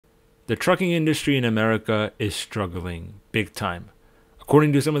The trucking industry in America is struggling big time.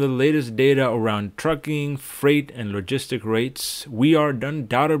 According to some of the latest data around trucking, freight, and logistic rates, we are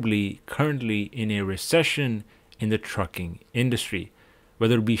undoubtedly currently in a recession in the trucking industry.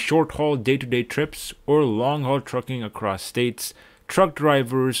 Whether it be short-haul day-to-day trips or long-haul trucking across states, truck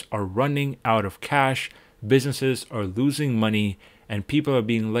drivers are running out of cash, businesses are losing money, and people are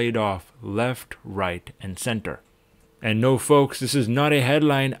being laid off left, right, and center. And no, folks, this is not a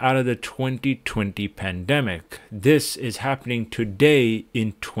headline out of the 2020 pandemic. This is happening today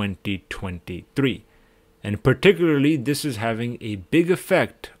in 2023. And particularly, this is having a big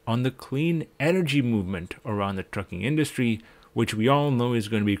effect on the clean energy movement around the trucking industry, which we all know is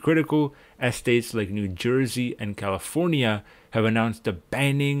going to be critical as states like New Jersey and California have announced the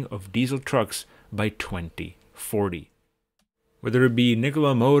banning of diesel trucks by 2040. Whether it be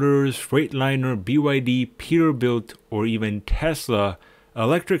Nikola Motors, Freightliner, BYD, Peterbilt, or even Tesla,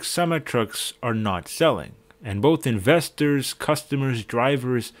 electric semi-trucks are not selling. And both investors, customers,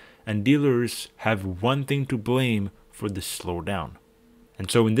 drivers, and dealers have one thing to blame for the slowdown.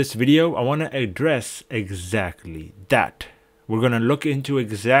 And so in this video, I want to address exactly that. We're going to look into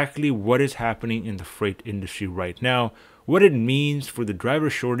exactly what is happening in the freight industry right now, what it means for the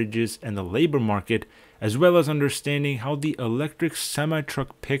driver shortages and the labor market, as well as understanding how the electric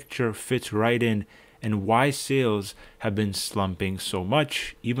semi-truck picture fits right in and why sales have been slumping so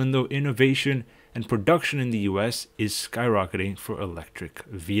much, even though innovation and production in the US is skyrocketing for electric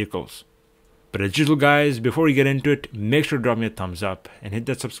vehicles. But as usual, guys, before we get into it, make sure to drop me a thumbs up and hit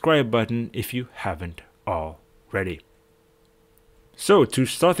that subscribe button if you haven't already. So to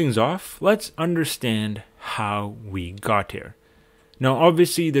start things off, let's understand how we got here. Now,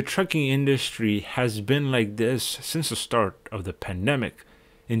 obviously, the trucking industry has been like this since the start of the pandemic.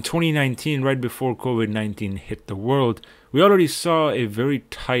 In 2019, right before COVID-19 hit the world, we already saw a very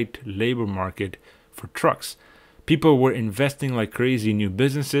tight labor market for trucks. People were investing like crazy in new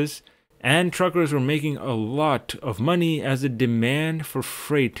businesses, and truckers were making a lot of money as the demand for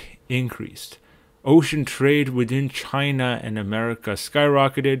freight increased. Ocean trade within China and America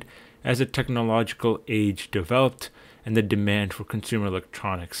skyrocketed as the technological age developed and the demand for consumer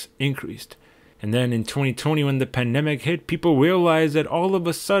electronics increased. And then in 2020, when the pandemic hit, people realized that all of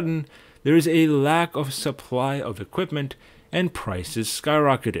a sudden there is a lack of supply of equipment and prices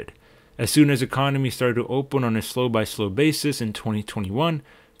skyrocketed. As soon as economy started to open on a slow-by-slow basis in 2021,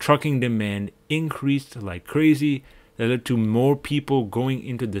 trucking demand increased like crazy. That led to more people going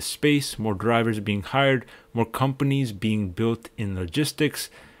into the space, more drivers being hired, more companies being built in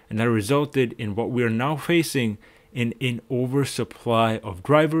logistics, and that resulted in what we are now facing in an oversupply of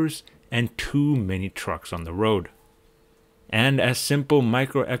drivers and too many trucks on the road. And as simple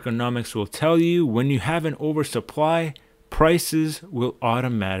microeconomics will tell you, when you have an oversupply, prices will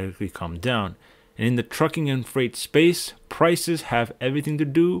automatically come down. And in the trucking and freight space, prices have everything to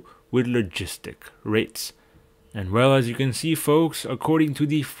do with logistic rates. And well, as you can see, folks, according to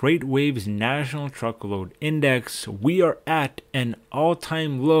the FreightWaves National Truckload Index, we are at an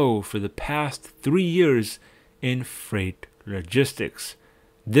all-time low for the past 3 years in freight logistics.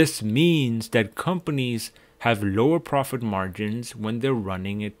 This means that companies have lower profit margins when they're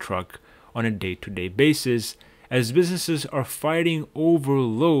running a truck on a day-to-day basis, as businesses are fighting over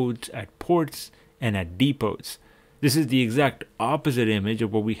loads at ports and at depots. This is the exact opposite image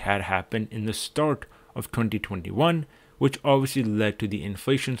of what we had happen in the start of 2021, which obviously led to the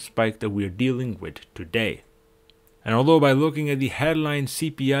inflation spike that we are dealing with today. And although by looking at the headline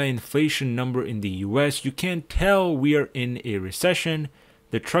CPI inflation number in the US, you can't tell we are in a recession,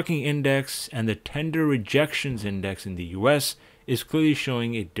 the trucking index and the tender rejections index in the US is clearly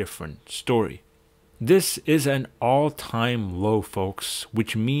showing a different story. This is an all-time low, folks,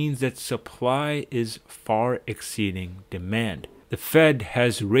 which means that supply is far exceeding demand. The Fed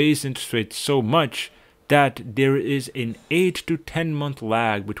has raised interest rates so much that there is an 8 to 10 month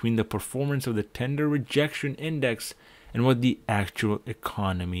lag between the performance of the tender rejection index and what the actual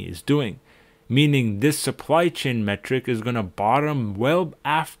economy is doing. Meaning this supply chain metric is going to bottom well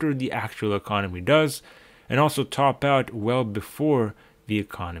after the actual economy does, and also top out well before the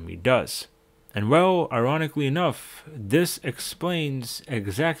economy does. And well, ironically enough, this explains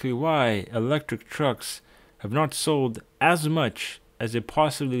exactly why electric trucks have not sold as much as they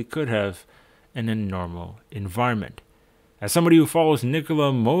possibly could have in a normal environment. As somebody who follows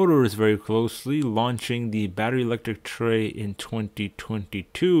Nikola Motors very closely, launching the battery electric tray in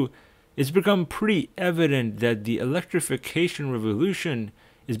 2022, it's become pretty evident that the electrification revolution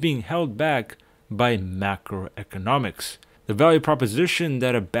is being held back by macroeconomics. The value proposition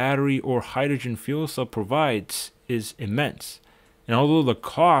that a battery or hydrogen fuel cell provides is immense. And although the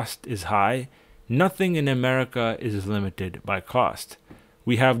cost is high, nothing in America is limited by cost.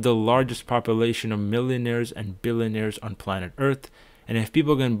 We have the largest population of millionaires and billionaires on planet Earth, and if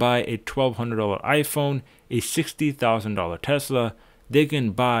people can buy a $1,200 iPhone, a $60,000 Tesla, they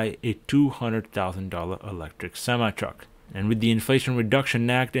can buy a $200,000 electric semi-truck. And with the Inflation Reduction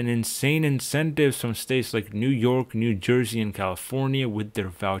Act and insane incentives from states like New York, New Jersey, and California with their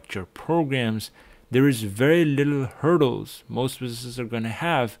voucher programs, there is very little hurdles most businesses are going to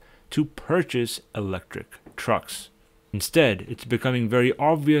have to purchase electric trucks. Instead, it's becoming very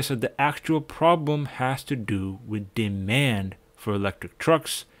obvious that the actual problem has to do with demand for electric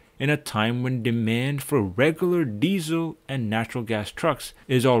trucks in a time when demand for regular diesel and natural gas trucks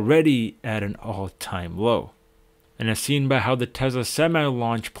is already at an all-time low. And as seen by how the Tesla Semi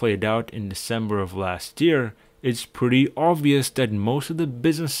launch played out in December of last year, it's pretty obvious that most of the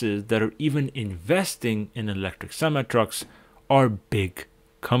businesses that are even investing in electric semi-trucks are big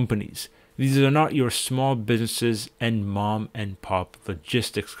companies. These are not your small businesses and mom and pop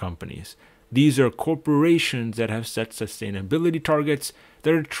logistics companies. These are corporations that have set sustainability targets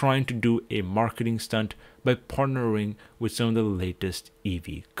that are trying to do a marketing stunt by partnering with some of the latest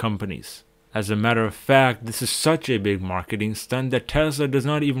EV companies. As a matter of fact, this is such a big marketing stunt that Tesla does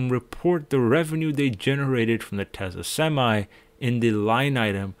not even report the revenue they generated from the Tesla Semi in the line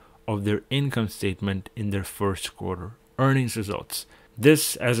item of their income statement in their first quarter earnings results.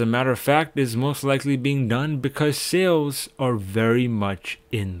 This, as a matter of fact, is most likely being done because sales are very much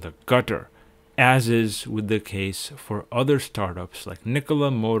in the gutter, as is with the case for other startups like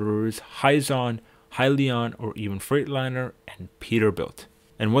Nikola Motors, Hyzon, Hyliion, or even Freightliner and Peterbilt.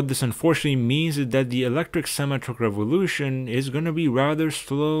 And what this unfortunately means is that the electric semi-truck revolution is going to be rather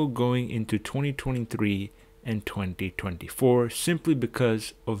slow going into 2023 and 2024 simply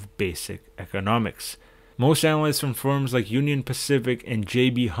because of basic economics. Most analysts from firms like Union Pacific and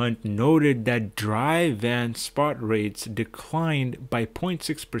JB Hunt noted that dry van spot rates declined by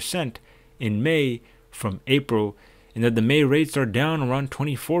 0.6% in May from April, and that the May rates are down around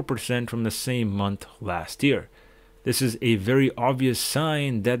 24% from the same month last year. This is a very obvious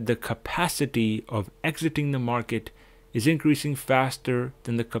sign that the capacity of exiting the market is increasing faster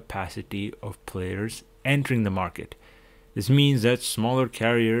than the capacity of players entering the market. This means that smaller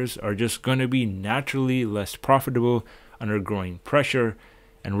carriers are just going to be naturally less profitable under growing pressure,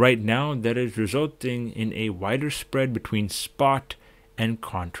 and right now that is resulting in a wider spread between spot and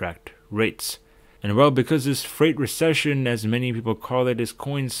contract rates. And well, because this freight recession, as many people call it, is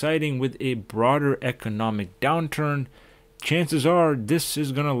coinciding with a broader economic downturn, chances are this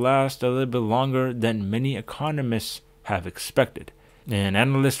is going to last a little bit longer than many economists have expected. And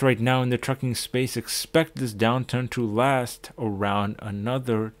analysts right now in the trucking space expect this downturn to last around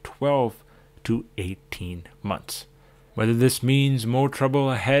another 12 to 18 months. Whether this means more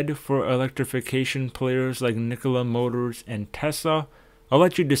trouble ahead for electrification players like Nikola Motors and Tesla, I'll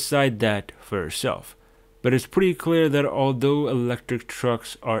let you decide that for yourself. But it's pretty clear that although electric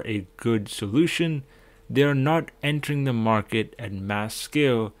trucks are a good solution, they are not entering the market at mass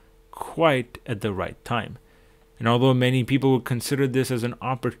scale quite at the right time. And although many people would consider this as an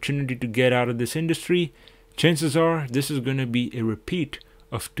opportunity to get out of this industry, chances are this is going to be a repeat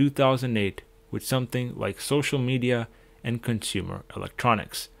of 2008 with something like social media and consumer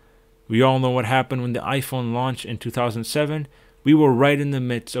electronics. We all know what happened when the iPhone launched in 2007. We were right in the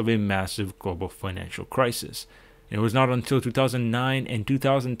midst of a massive global financial crisis. And it was not until 2009 and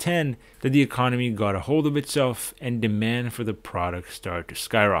 2010 that the economy got a hold of itself and demand for the product started to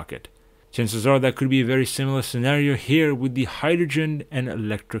skyrocket. Chances are that could be a very similar scenario here with the hydrogen and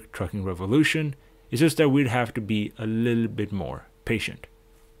electric trucking revolution. It's just that we'd have to be a little bit more patient.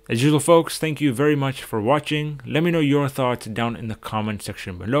 As usual, folks, thank you very much for watching. Let me know your thoughts down in the comment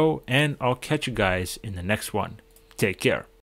section below, and I'll catch you guys in the next one. Take care.